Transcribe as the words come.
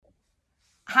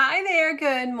Hi there,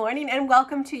 good morning, and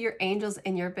welcome to your Angels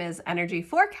in Your Biz energy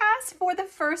forecast for the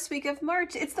first week of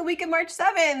March. It's the week of March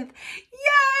 7th.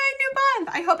 Yay, new month!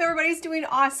 I hope everybody's doing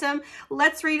awesome.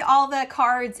 Let's read all the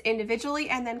cards individually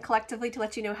and then collectively to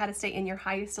let you know how to stay in your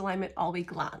highest alignment all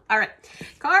week long. All right,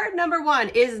 card number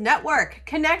 1 is network,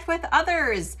 connect with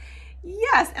others.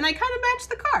 Yes, and I kind of matched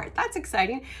the card. That's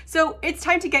exciting. So it's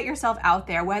time to get yourself out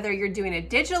there, whether you're doing it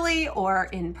digitally or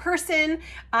in person,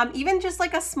 even just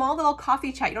like a small little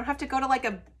coffee chat. You don't have to go to like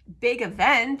a big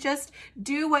event. Just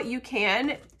do what you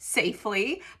can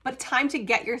safely, but time to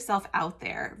get yourself out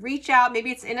there. Reach out. Maybe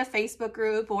it's in a Facebook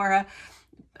group or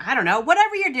I don't know,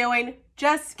 whatever you're doing,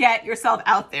 just get yourself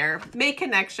out there. Make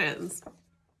connections.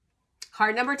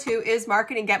 Card number 2 is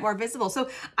marketing, get more visible. So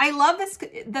I love this,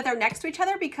 that they're next to each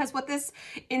other, because what this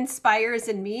inspires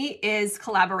in me is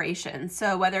collaboration.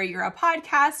 So whether you're a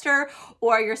podcaster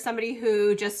or you're somebody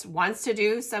who just wants to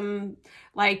do some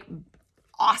like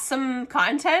awesome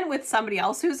content with somebody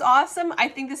else who's awesome, I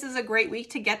think this is a great week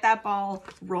to get that ball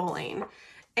rolling.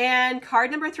 And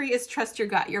card number 3 is trust your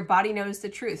gut. Your body knows the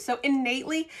truth. So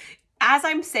innately, as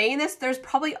I'm saying this, there's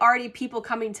probably already people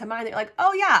coming to mind that are like,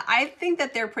 oh yeah, I think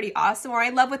that they're pretty awesome, or I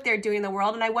love what they're doing in the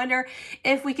world, and I wonder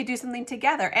if we could do something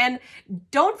together. And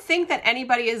don't think that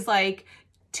anybody is like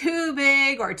too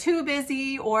big or too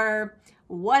busy or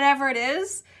whatever it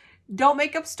is. Don't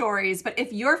make up stories, but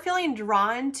if you're feeling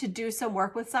drawn to do some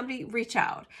work with somebody, reach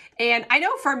out. And I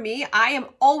know for me, I am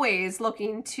always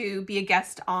looking to be a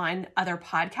guest on other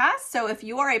podcasts. So if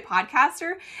you are a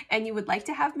podcaster and you would like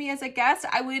to have me as a guest,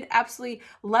 I would absolutely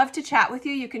love to chat with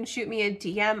you. You can shoot me a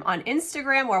DM on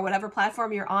Instagram or whatever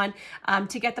platform you're on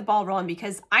to get the ball rolling,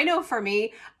 because I know for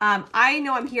me, I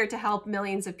know I'm here to help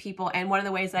millions of people. And one of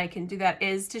the ways that I can do that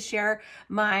is to share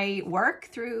my work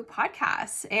through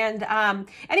podcasts. And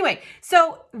anyway,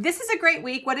 so this is a great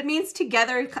week. What it means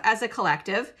together as a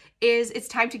collective is it's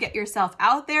time to get yourself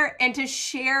out there and to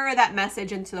share that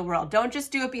message into the world. Don't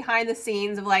just do it behind the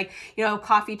scenes of like,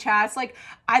 coffee chats. Like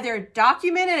either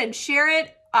document it and share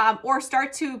it, or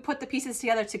start to put the pieces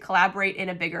together to collaborate in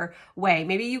a bigger way.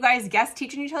 Maybe you guys guest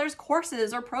teaching each other's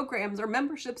courses or programs or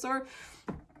memberships or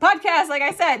podcasts, like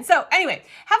I said. So anyway,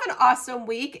 have an awesome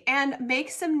week and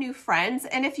make some new friends.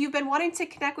 And if you've been wanting to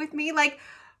connect with me,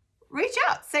 reach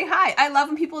out, say hi. I love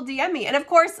when people DM me. And of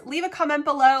course, leave a comment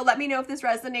below. Let me know if this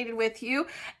resonated with you.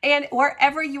 And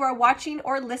wherever you are watching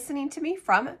or listening to me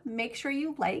from, make sure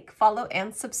you like, follow,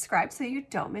 and subscribe so you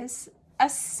don't miss a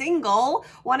single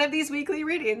one of these weekly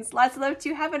readings. Lots of love to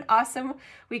you. Have an awesome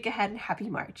week ahead and happy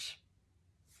March.